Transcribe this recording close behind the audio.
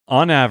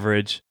On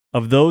average,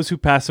 of those who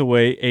pass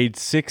away age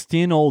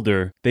 60 and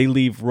older, they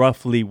leave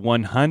roughly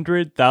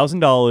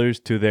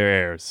 $100,000 to their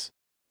heirs.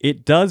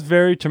 It does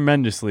vary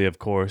tremendously, of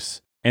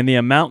course, and the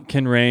amount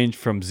can range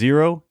from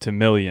zero to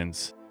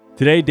millions.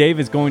 Today, Dave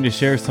is going to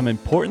share some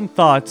important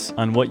thoughts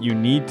on what you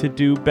need to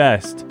do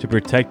best to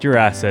protect your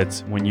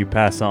assets when you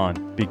pass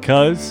on,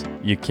 because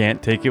you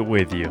can't take it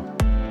with you.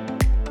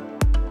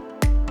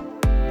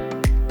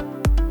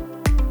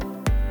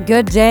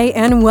 Good day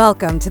and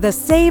welcome to the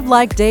Save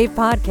Like Dave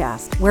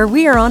podcast, where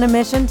we are on a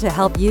mission to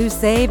help you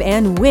save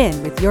and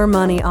win with your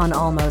money on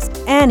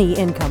almost any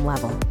income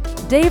level.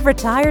 Dave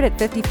retired at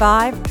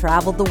 55,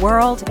 traveled the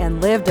world, and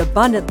lived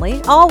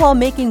abundantly, all while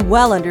making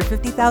well under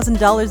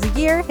 $50,000 a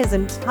year his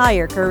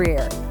entire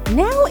career.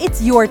 Now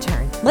it's your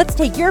turn. Let's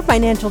take your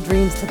financial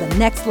dreams to the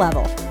next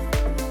level.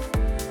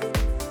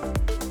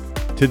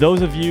 To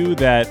those of you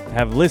that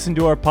have listened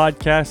to our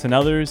podcast and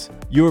others,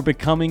 you are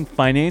becoming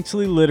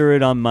financially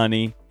literate on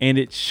money, and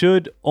it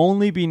should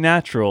only be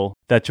natural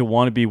that you'll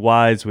want to be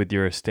wise with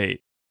your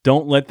estate.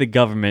 Don't let the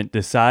government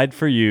decide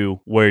for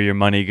you where your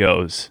money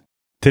goes.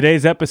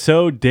 Today's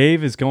episode,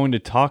 Dave is going to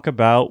talk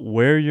about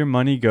where your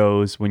money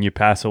goes when you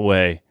pass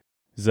away.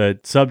 It's a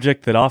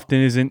subject that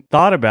often isn't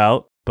thought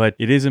about, but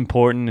it is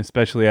important,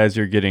 especially as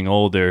you're getting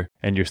older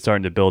and you're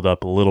starting to build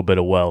up a little bit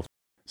of wealth.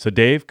 So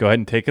Dave, go ahead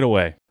and take it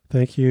away.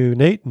 Thank you,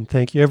 Nate, and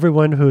thank you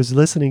everyone who's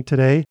listening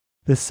today.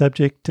 This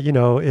subject,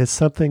 is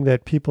something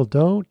that people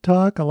don't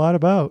talk a lot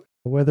about,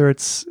 whether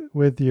it's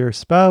with your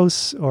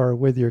spouse or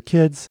with your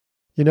kids.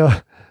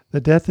 The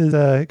death is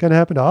going to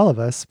happen to all of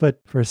us, but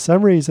for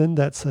some reason,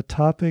 that's a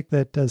topic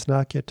that does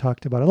not get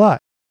talked about a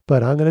lot.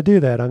 But I'm going to do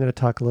that. I'm going to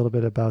talk a little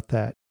bit about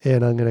that,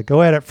 and I'm going to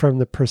go at it from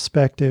the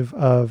perspective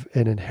of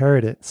an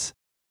inheritance.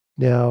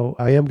 Now,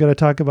 I am going to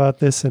talk about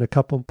this in a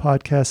couple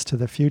podcasts to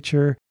the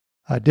future,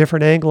 a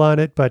different angle on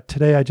it, but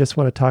today I just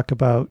want to talk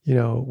about,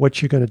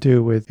 what you're going to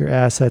do with your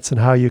assets and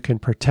how you can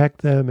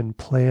protect them and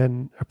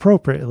plan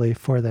appropriately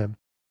for them.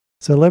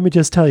 So let me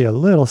just tell you a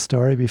little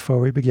story before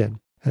we begin,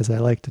 as I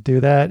like to do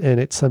that, and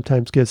it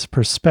sometimes gives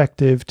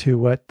perspective to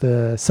what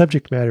the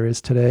subject matter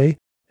is today.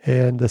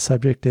 And the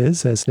subject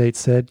is, as Nate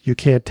said, you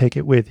can't take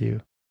it with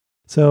you.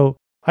 So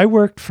I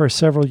worked for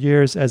several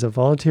years as a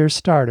volunteer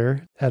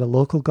starter at a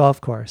local golf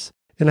course.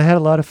 And I had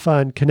a lot of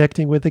fun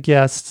connecting with the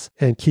guests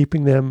and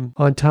keeping them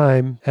on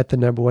time at the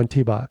number one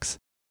tee box.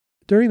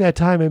 During that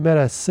time, I met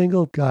a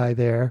single guy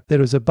there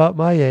that was about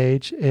my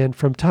age, and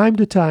from time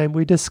to time,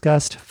 we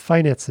discussed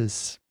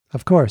finances.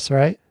 Of course,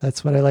 right?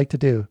 That's what I like to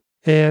do.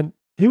 And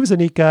he was a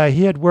neat guy.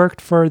 He had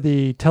worked for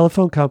the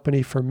telephone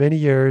company for many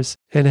years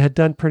and had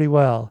done pretty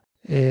well.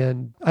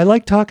 And I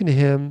liked talking to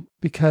him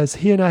because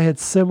he and I had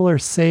similar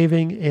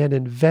saving and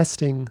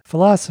investing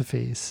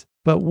philosophies.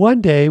 But one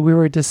day we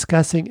were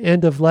discussing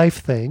end-of-life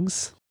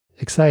things.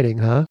 Exciting,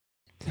 huh?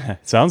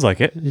 Sounds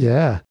like it.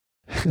 Yeah.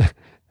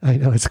 I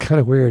know, it's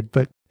kind of weird.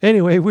 But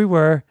anyway, we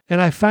were.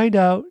 And I find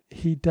out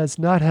he does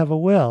not have a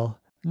will,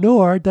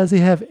 nor does he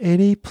have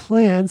any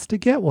plans to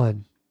get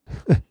one.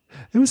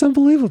 It was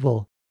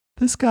unbelievable.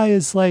 This guy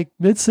is like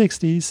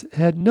mid-60s,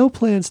 had no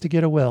plans to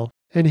get a will,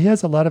 and he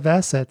has a lot of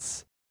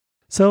assets.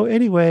 So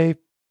anyway,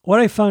 what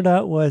I found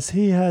out was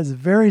he has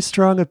very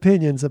strong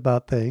opinions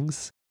about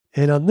things.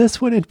 And on this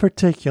one in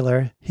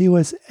particular, he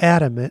was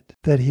adamant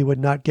that he would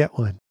not get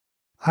one.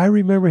 I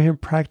remember him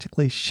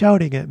practically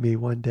shouting at me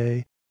one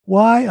day,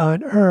 "Why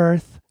on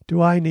earth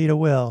do I need a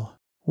will?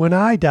 When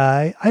I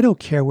die, I don't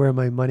care where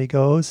my money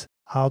goes.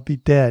 I'll be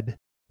dead."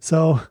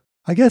 So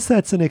I guess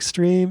that's an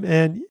extreme,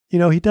 and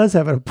he does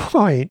have a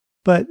point,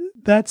 but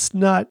that's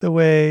not the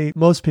way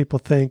most people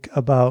think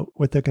about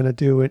what they're going to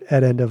do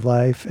at end of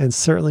life, and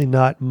certainly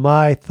not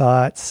my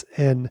thoughts,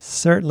 and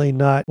certainly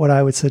not what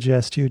I would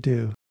suggest you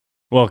do.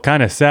 Well,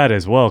 kind of sad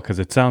as well, because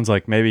it sounds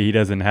like maybe he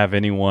doesn't have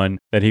anyone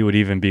that he would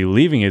even be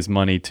leaving his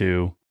money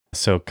to.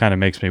 So it kind of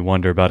makes me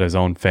wonder about his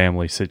own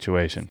family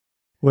situation.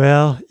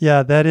 Well,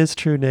 yeah, that is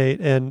true, Nate.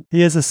 And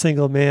he is a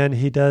single man.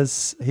 He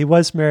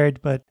was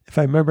married, but if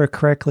I remember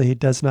correctly, he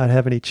does not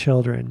have any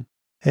children.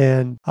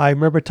 And I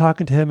remember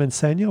talking to him and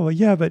saying, well,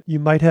 yeah, but you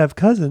might have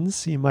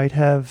cousins, you might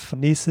have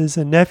nieces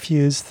and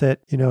nephews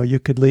that, you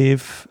could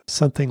leave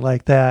something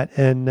like that.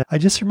 And I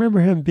just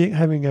remember him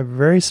having a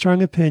very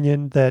strong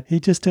opinion that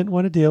he just didn't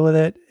want to deal with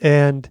it,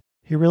 and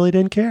he really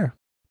didn't care.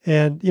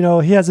 And, he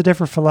has a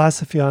different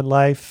philosophy on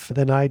life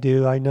than I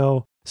do. I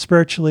know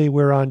spiritually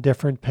we're on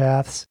different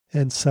paths.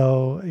 And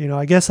so,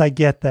 I guess I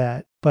get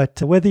that.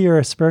 But whether you're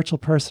a spiritual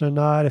person or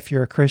not, if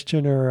you're a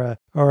Christian or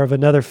of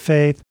another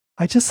faith,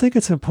 I just think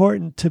it's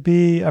important to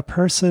be a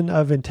person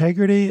of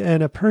integrity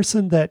and a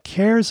person that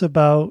cares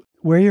about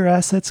where your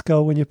assets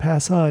go when you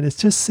pass on. It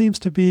just seems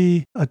to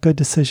be a good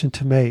decision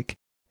to make.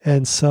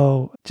 And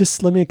so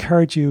just let me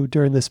encourage you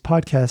during this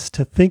podcast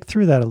to think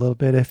through that a little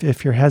bit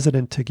if you're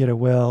hesitant to get a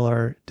will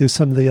or do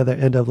some of the other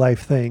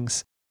end-of-life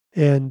things.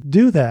 And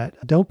do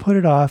that. Don't put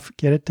it off.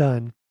 Get it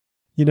done.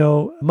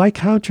 My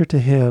counter to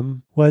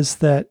him was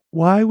that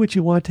why would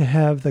you want to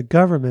have the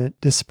government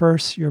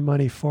disperse your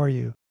money for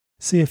you?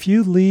 See, if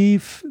you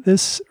leave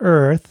this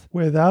earth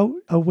without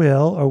a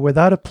will or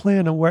without a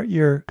plan on what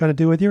you're going to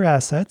do with your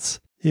assets,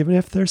 even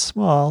if they're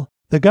small,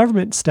 the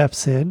government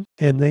steps in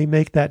and they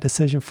make that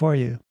decision for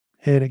you.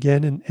 And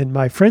again, in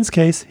my friend's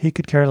case, he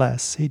could care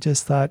less. He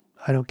just thought,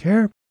 I don't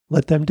care,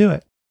 let them do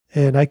it.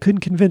 And I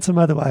couldn't convince him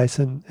otherwise,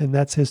 and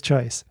that's his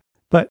choice.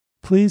 But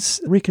please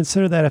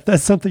reconsider that if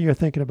that's something you're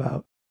thinking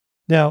about.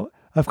 Now,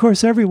 of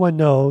course, everyone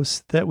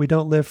knows that we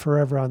don't live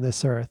forever on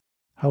this earth.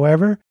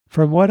 However,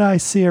 from what I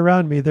see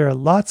around me, there are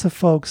lots of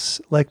folks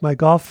like my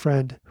golf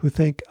friend who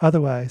think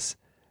otherwise.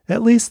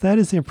 At least that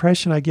is the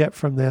impression I get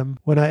from them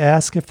when I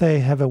ask if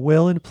they have a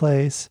will in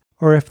place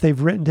or if they've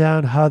written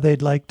down how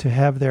they'd like to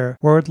have their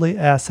worldly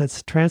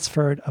assets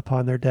transferred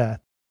upon their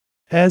death.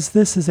 As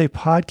this is a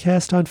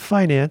podcast on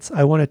finance,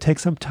 I want to take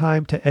some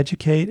time to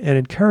educate and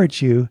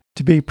encourage you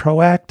to be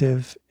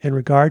proactive in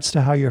regards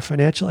to how your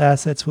financial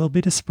assets will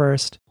be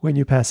dispersed when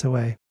you pass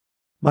away.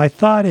 My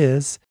thought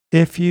is,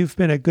 if you've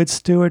been a good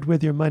steward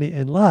with your money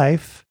in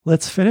life,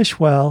 let's finish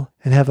well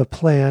and have a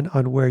plan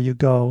on where you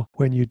go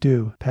when you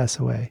do pass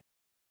away.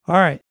 All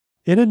right.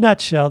 In a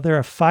nutshell, there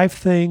are 5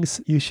 things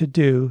you should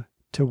do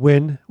to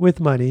win with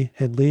money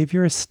and leave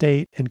your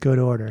estate in good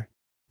order.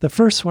 The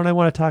first one I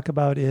want to talk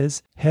about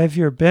is have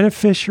your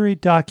beneficiary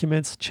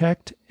documents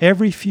checked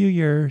every few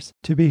years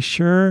to be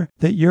sure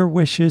that your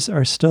wishes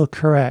are still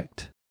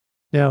correct.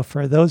 Now,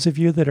 for those of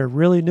you that are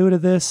really new to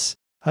this,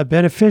 a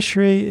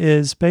beneficiary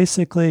is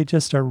basically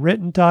just a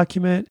written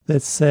document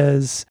that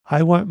says,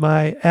 I want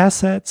my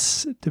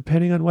assets,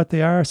 depending on what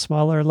they are,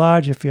 small or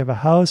large. If you have a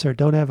house or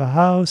don't have a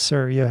house,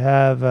 or you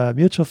have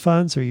mutual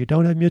funds or you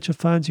don't have mutual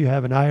funds, you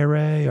have an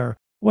IRA or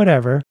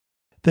whatever,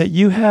 that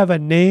you have a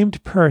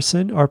named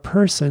person or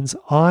persons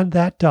on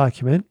that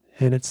document,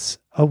 and it's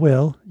a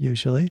will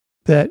usually,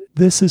 that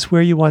this is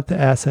where you want the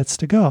assets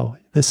to go.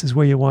 This is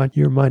where you want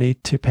your money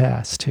to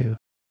pass to.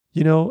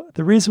 You know,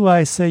 the reason why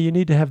I say you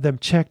need to have them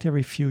checked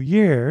every few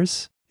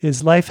years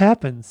is life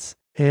happens,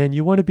 and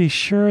you want to be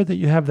sure that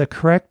you have the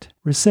correct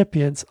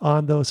recipients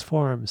on those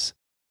forms.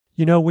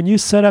 You know, when you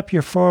set up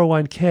your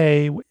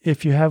 401k,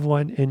 if you have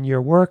one in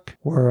your work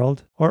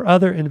world or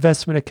other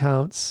investment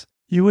accounts,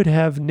 you would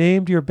have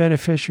named your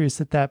beneficiaries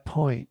at that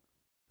point.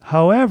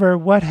 However,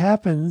 what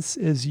happens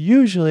is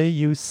usually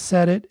you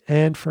set it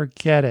and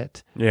forget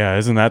it. Yeah,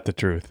 isn't that the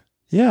truth?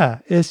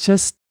 Yeah,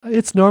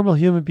 it's normal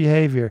human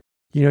behavior.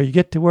 You know, you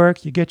get to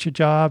work, you get your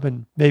job,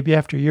 and maybe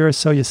after a year or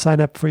so, you sign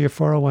up for your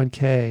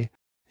 401k.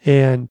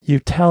 And you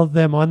tell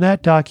them on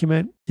that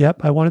document,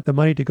 yep, I wanted the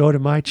money to go to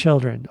my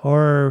children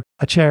or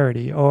a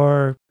charity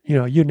or,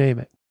 you name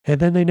it. And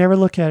then they never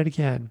look at it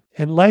again.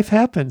 And life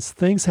happens,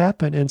 things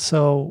happen. And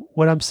so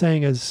what I'm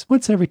saying is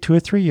once every 2 or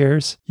 3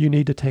 years, you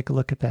need to take a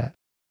look at that.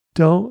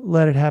 Don't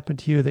let it happen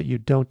to you that you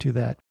don't do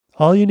that.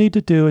 All you need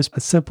to do is a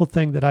simple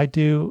thing that I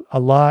do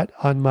a lot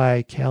on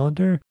my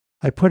calendar.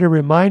 I put a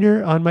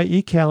reminder on my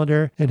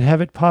e-calendar and have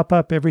it pop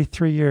up every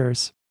 3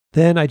 years.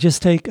 Then I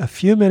just take a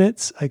few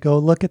minutes. I go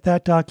look at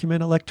that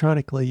document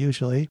electronically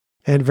usually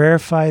and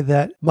verify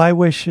that my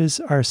wishes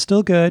are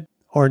still good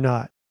or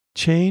not.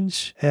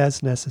 Change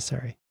as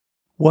necessary.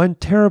 One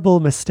terrible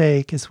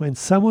mistake is when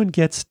someone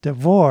gets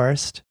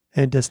divorced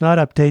and does not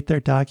update their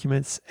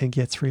documents and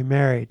gets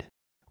remarried.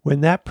 When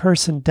that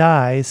person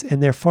dies in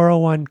their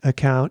 401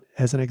 account,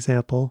 as an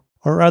example,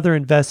 or other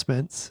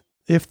investments,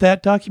 if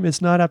that document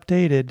is not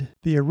updated,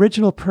 the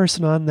original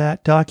person on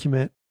that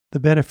document, the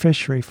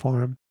beneficiary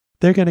form,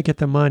 they're going to get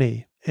the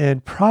money.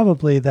 And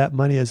probably that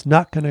money is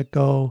not going to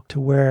go to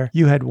where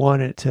you had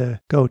wanted it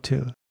to go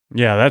to.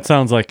 Yeah, that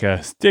sounds like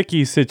a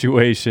sticky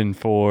situation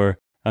for,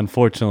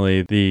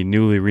 unfortunately, the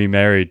newly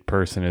remarried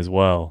person as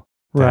well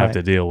to have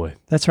to deal with.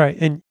 That's right.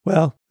 And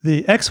well,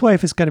 the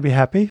ex-wife is going to be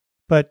happy,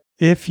 but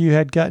if you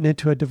had gotten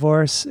into a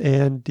divorce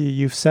and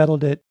you've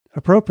settled it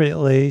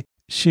appropriately,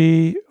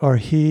 she or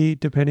he,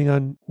 depending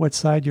on what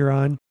side you're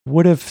on,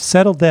 would have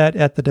settled that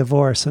at the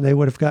divorce and they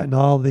would have gotten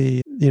all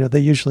the, they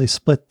usually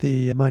split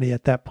the money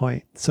at that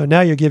point. So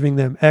now you're giving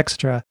them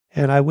extra,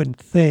 and I wouldn't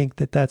think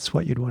that that's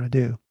what you'd want to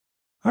do.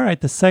 All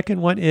right, the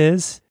second one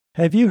is,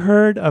 have you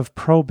heard of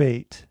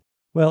probate?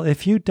 Well,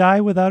 if you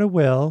die without a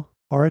will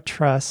or a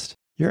trust,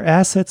 your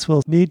assets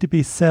will need to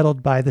be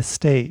settled by the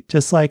state,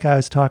 just like I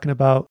was talking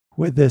about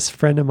with this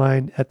friend of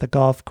mine at the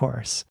golf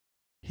course.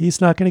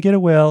 He's not going to get a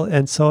will,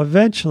 and so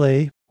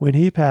eventually, when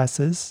he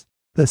passes,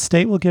 the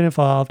state will get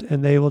involved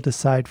and they will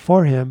decide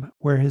for him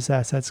where his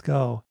assets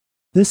go.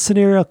 This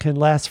scenario can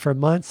last for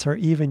months or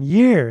even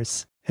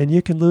years, and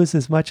you can lose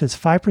as much as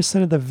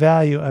 5% of the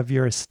value of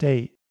your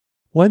estate.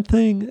 One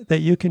thing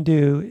that you can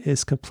do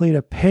is complete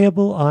a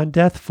payable on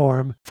death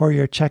form for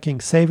your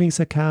checking savings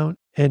account,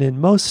 and in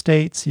most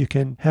states, you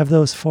can have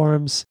those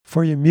forms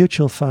for your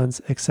mutual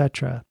funds,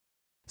 etc.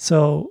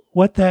 So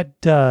what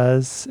that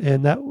does,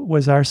 and that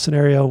was our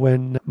scenario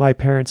when my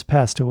parents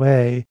passed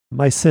away,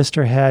 my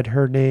sister had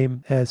her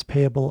name as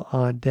payable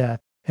on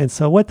death. And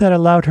so what that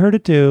allowed her to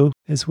do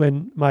is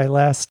when my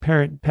last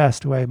parent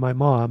passed away, my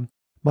mom,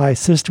 my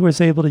sister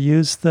was able to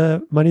use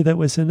the money that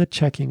was in the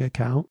checking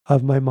account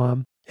of my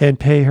mom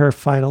and pay her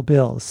final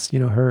bills,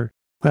 her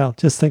Well,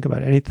 just think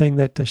about it. Anything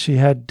that she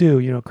had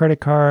to do, credit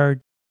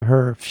card,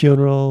 her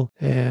funeral,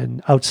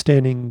 and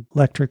outstanding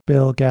electric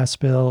bill, gas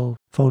bill,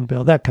 phone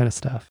bill, that kind of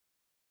stuff.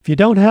 If you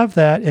don't have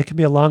that, it can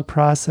be a long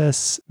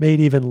process,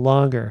 made even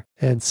longer.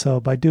 And so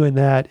by doing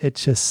that,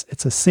 it's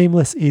a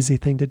seamless, easy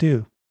thing to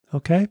do.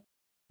 Okay?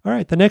 All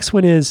right, the next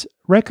one is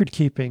record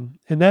keeping.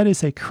 And that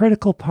is a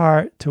critical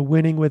part to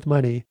winning with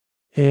money.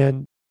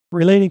 And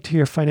relating to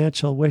your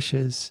financial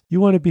wishes,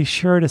 you want to be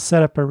sure to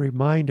set up a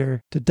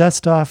reminder to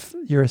dust off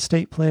your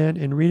estate plan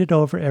and read it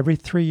over every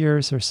 3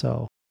 years or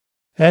so.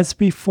 As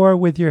before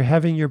with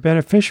having your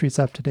beneficiaries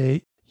up to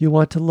date, you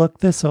want to look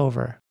this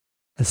over.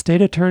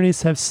 Estate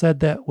attorneys have said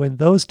that when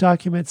those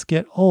documents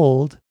get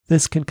old,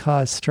 this can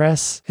cause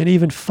stress and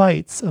even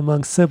fights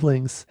among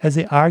siblings as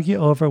they argue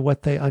over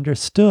what they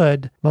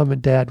understood mom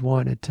and dad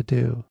wanted to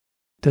do.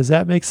 Does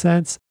that make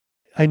sense?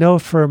 I know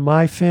for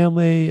my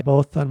family,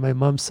 both on my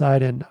mom's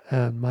side and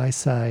on my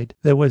side,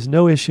 there was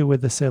no issue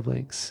with the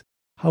siblings.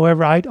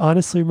 However, I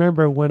honestly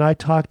remember when I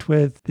talked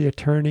with the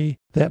attorney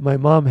that my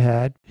mom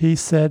had, he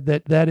said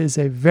that is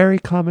a very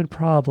common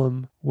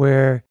problem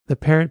where the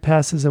parent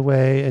passes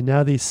away and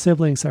now these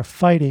siblings are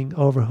fighting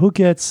over who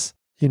gets,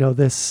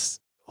 this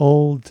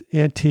old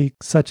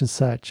antique such and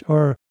such,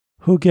 or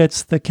who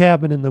gets the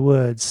cabin in the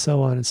woods,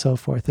 so on and so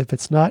forth. If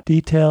it's not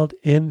detailed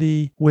in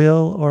the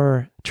will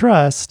or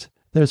trust,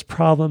 there's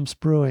problems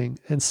brewing.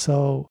 And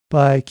so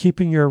by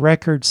keeping your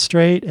records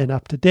straight and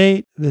up to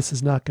date, this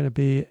is not going to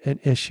be an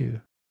issue.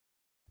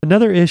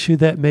 Another issue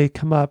that may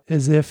come up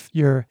is if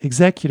your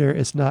executor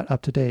is not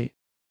up to date.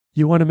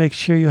 You want to make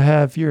sure you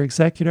have your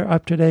executor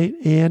up to date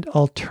and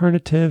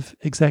alternative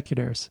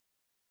executors.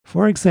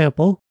 For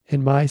example,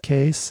 in my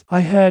case,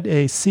 I had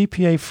a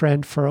CPA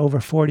friend for over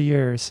 40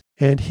 years,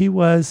 and he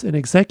was an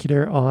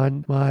executor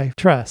on my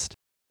trust.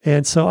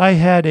 And so I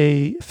had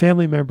a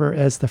family member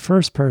as the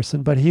first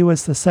person, but he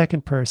was the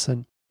second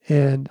person.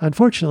 And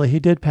unfortunately,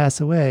 he did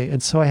pass away,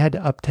 and so I had to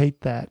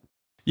update that.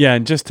 Yeah,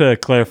 and just to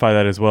clarify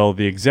that as well,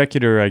 the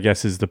executor, I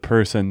guess, is the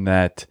person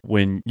that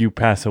when you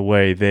pass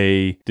away,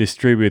 they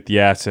distribute the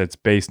assets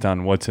based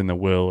on what's in the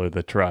will or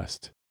the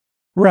trust.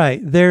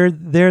 Right. They're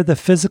the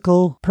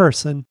physical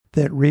person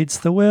that reads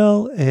the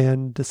will,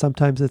 and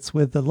sometimes it's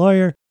with the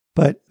lawyer,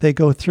 but they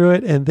go through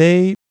it and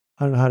I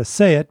don't know how to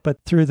say it, but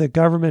through the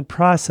government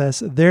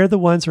process, they're the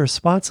ones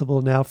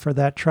responsible now for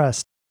that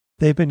trust.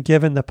 They've been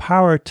given the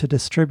power to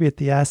distribute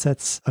the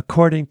assets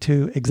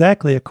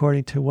exactly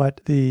according to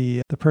what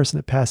the person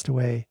that passed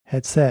away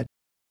had said.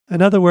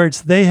 In other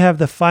words, they have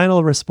the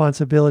final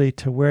responsibility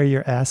to where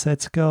your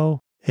assets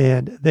go,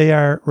 and they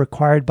are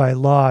required by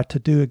law to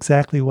do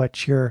exactly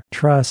what your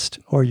trust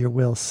or your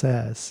will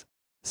says.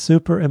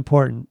 Super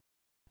important.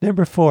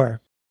 Number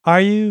 4,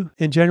 are you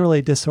in general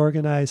a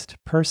disorganized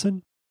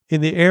person?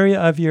 In the area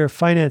of your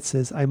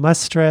finances, I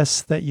must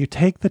stress that you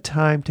take the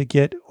time to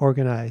get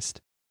organized.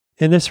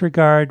 In this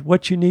regard,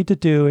 what you need to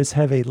do is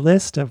have a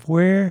list of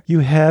where you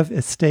have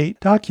estate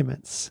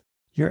documents,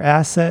 your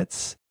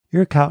assets,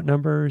 your account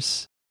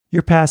numbers,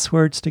 your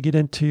passwords to get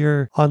into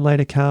your online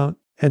account,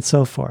 and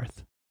so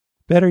forth.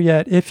 Better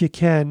yet, if you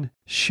can,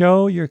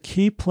 show your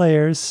key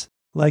players,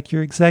 like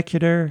your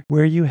executor,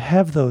 where you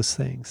have those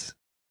things.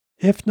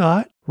 If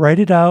not, write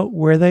it out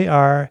where they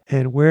are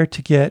and where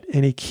to get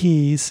any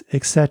keys,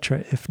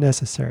 etc., if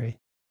necessary.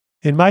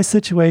 In my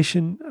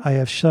situation, I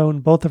have shown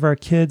both of our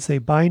kids a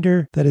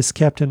binder that is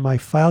kept in my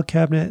file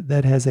cabinet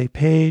that has a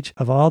page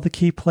of all the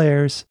key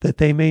players that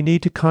they may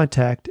need to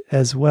contact,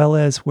 as well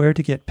as where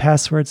to get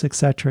passwords,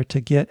 etc.,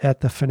 to get at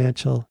the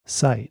financial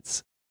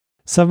sites.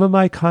 Some of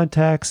my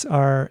contacts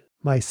are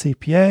my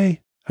CPA,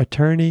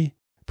 attorney,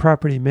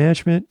 property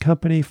management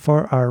company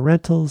for our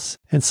rentals,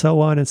 and so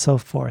on and so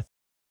forth.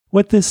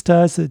 What this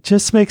does, it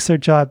just makes their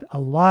job a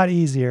lot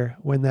easier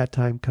when that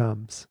time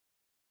comes.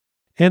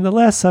 And the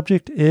last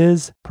subject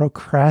is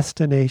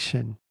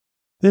procrastination.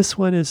 This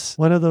one is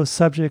one of those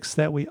subjects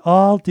that we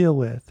all deal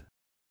with.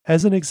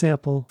 As an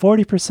example,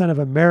 40% of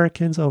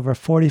Americans over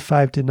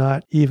 45 do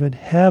not even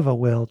have a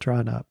will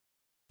drawn up.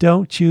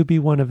 Don't you be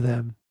one of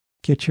them.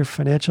 Get your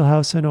financial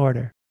house in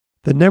order.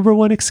 The number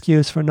one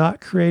excuse for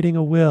not creating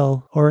a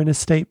will or an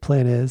estate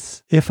plan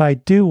is, if I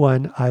do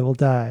one, I will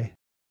die.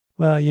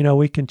 Well,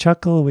 we can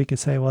chuckle, we can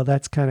say, well,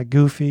 that's kind of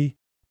goofy,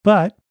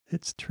 but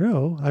it's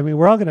true. I mean,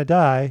 we're all going to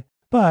die,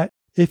 but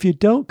if you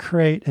don't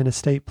create an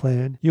estate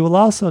plan, you will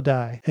also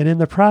die. And in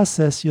the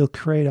process, you'll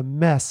create a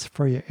mess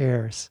for your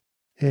heirs.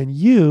 And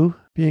you,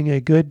 being a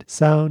good,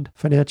 sound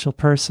financial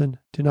person,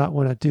 do not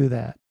want to do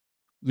that.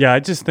 Yeah, I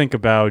just think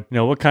about,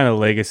 what kind of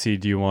legacy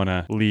do you want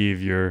to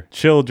leave your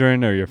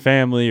children or your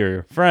family or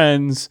your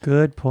friends?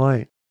 Good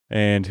point.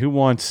 And who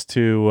wants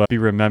to be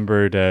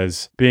remembered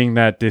as being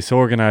that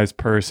disorganized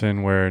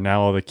person where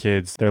now all the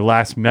kids, their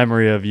last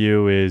memory of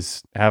you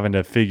is having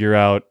to figure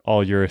out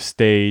all your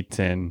estate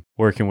and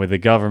working with the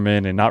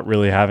government and not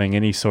really having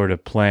any sort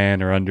of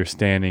plan or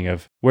understanding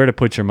of where to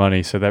put your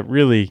money. So that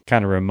really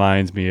kind of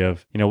reminds me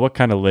of, what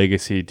kind of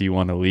legacy do you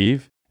want to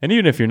leave? And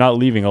even if you're not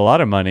leaving a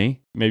lot of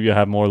money, maybe you'll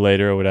have more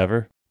later or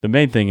whatever. the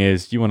main thing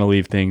is you want to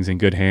leave things in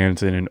good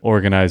hands in an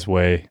organized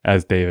way,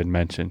 as David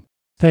mentioned.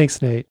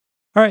 Thanks, Nate.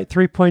 All right,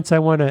 3 points I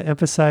want to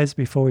emphasize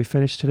before we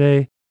finish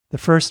today. The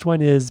first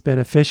one is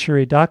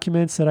beneficiary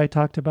documents that I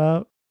talked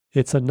about.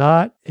 It's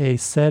not a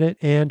set it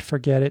and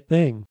forget it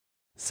thing.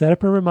 Set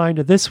up a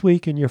reminder this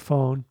week in your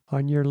phone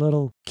on your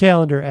little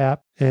calendar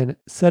app and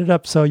set it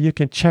up so you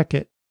can check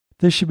it.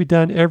 This should be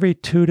done every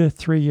 2 to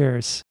 3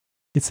 years.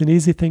 It's an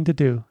easy thing to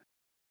do.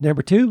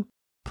 Number 2,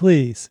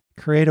 please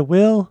create a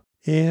will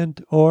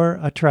and or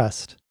a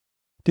trust.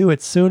 Do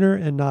it sooner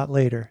and not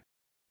later.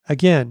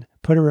 Again,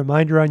 put a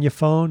reminder on your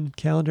phone,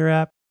 calendar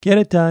app. Get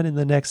it done in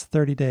the next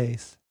 30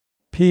 days.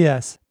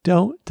 P.S.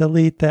 Don't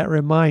delete that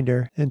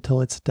reminder until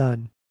it's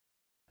done.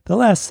 The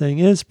last thing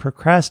is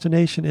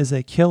procrastination is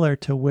a killer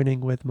to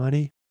winning with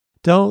money.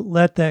 Don't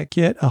let that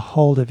get a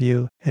hold of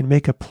you and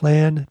make a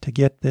plan to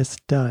get this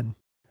done.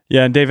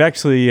 Yeah, and Dave,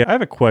 actually, I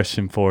have a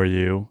question for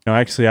you.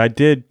 Actually, I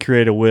did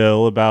create a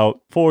will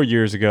about 4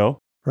 years ago.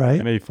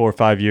 Right. Maybe 4 or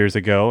 5 years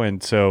ago.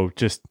 And so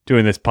just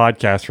doing this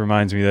podcast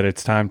reminds me that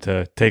it's time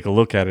to take a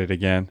look at it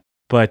again.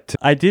 But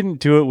I didn't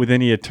do it with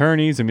any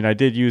attorneys. I mean, I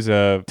did use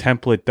a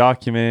template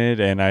document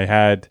and I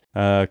had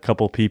a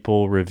couple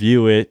people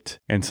review it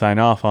and sign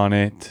off on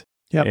it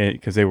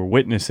because they were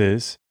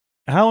witnesses.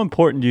 How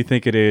important do you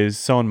think it is,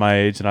 someone my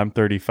age, and I'm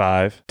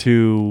 35,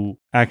 to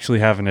actually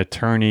have an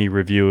attorney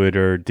review it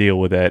or deal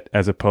with it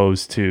as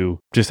opposed to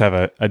just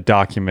have a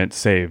document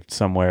saved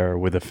somewhere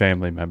with a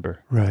family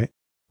member? Right.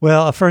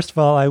 Well, first of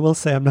all, I will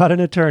say I'm not an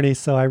attorney,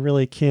 so I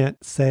really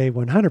can't say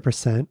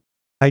 100%.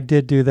 I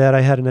did do that.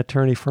 I had an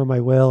attorney for my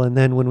will, and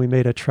then when we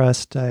made a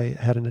trust, I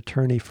had an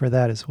attorney for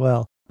that as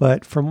well.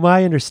 But from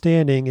my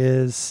understanding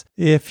is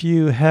if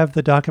you have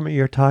the document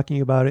you're talking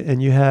about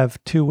and you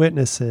have 2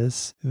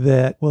 witnesses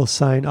that will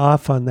sign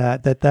off on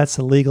that's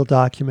a legal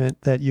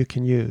document that you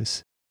can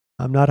use.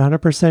 I'm not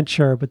 100%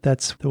 sure, but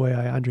that's the way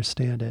I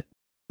understand it.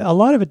 A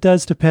lot of it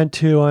does depend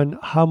too on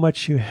how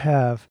much you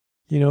have.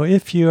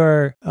 If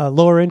you're a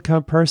lower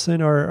income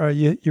person or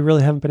you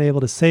really haven't been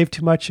able to save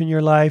too much in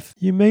your life,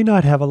 you may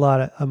not have a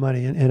lot of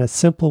money, and a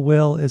simple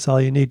will is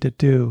all you need to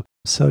do.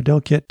 So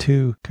don't get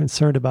too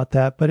concerned about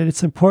that. But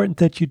it's important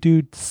that you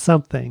do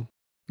something.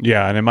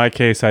 Yeah, and in my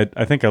case, I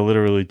think I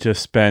literally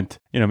just spent,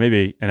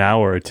 maybe an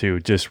hour or 2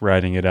 just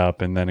writing it up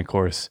and then, of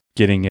course,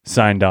 getting it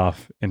signed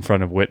off in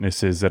front of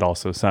witnesses that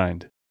also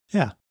signed.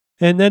 Yeah.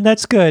 And then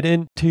that's good.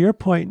 And to your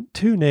point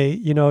too,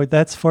 Nate,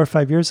 that's 4 or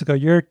 5 years ago.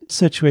 Your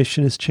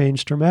situation has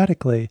changed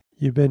dramatically.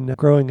 You've been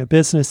growing a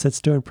business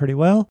that's doing pretty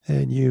well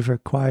and you've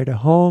acquired a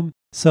home.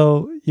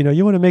 So,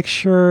 you want to make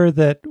sure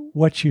that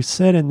what you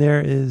said in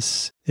there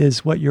is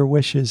what your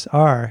wishes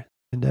are.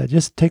 And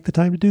just take the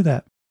time to do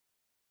that.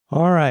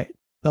 All right.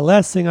 The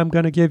last thing I'm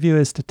going to give you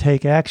is to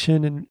take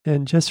action.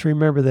 And just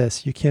remember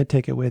this, you can't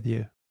take it with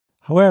you.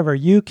 However,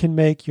 you can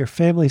make your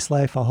family's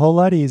life a whole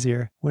lot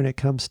easier when it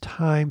comes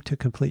time to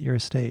complete your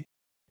estate.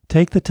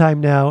 Take the time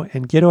now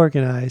and get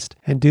organized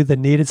and do the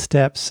needed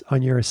steps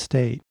on your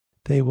estate.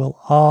 They will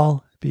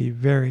all be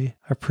very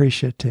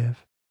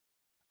appreciative.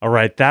 All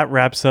right, that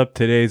wraps up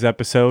today's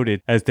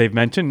episode. As Dave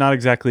mentioned, not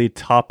exactly a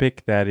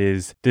topic that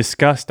is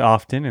discussed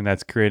often, and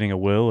that's creating a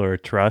will or a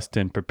trust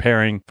and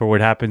preparing for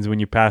what happens when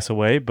you pass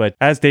away. But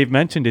as Dave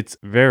mentioned, it's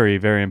very,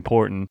 very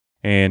important.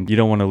 And you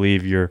don't want to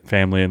leave your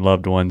family and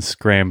loved ones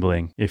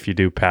scrambling if you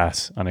do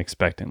pass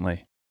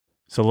unexpectantly.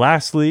 So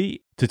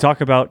lastly, to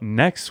talk about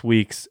next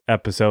week's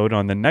episode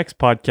on the next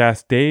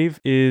podcast, Dave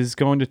is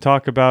going to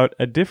talk about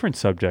a different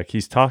subject.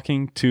 He's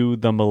talking to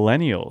the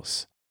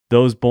millennials,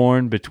 those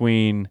born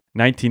between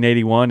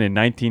 1981 and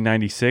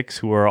 1996,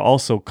 who are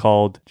also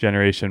called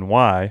Generation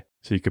Y.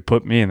 So you could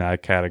put me in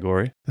that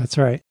category. That's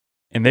right.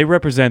 And they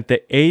represent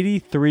the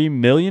 83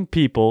 million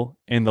people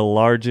in the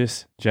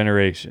largest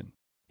generation.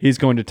 He's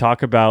going to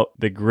talk about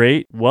the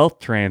great wealth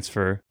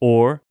transfer,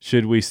 or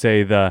should we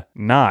say the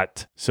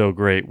not so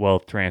great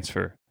wealth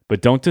transfer.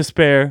 But don't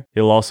despair.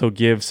 He'll also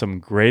give some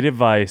great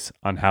advice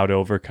on how to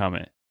overcome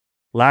it.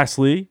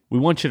 Lastly, we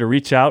want you to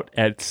reach out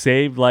at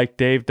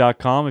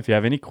savelikedave.com if you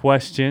have any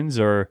questions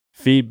or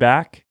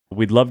feedback.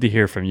 We'd love to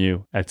hear from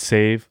you at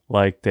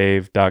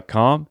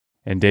savelikedave.com.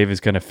 And Dave is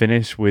going to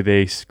finish with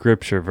a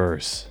scripture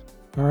verse.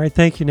 All right.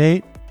 Thank you,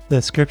 Nate.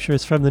 The scripture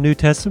is from the New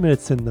Testament.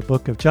 It's in the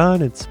book of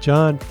John. It's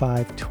John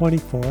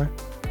 5:24.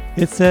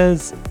 It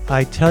says,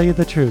 I tell you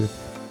the truth.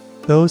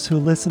 Those who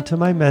listen to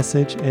my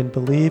message and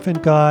believe in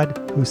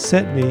God who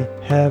sent me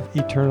have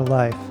eternal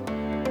life.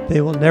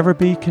 They will never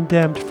be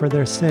condemned for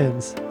their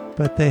sins,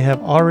 but they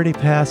have already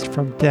passed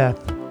from death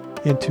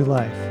into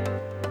life.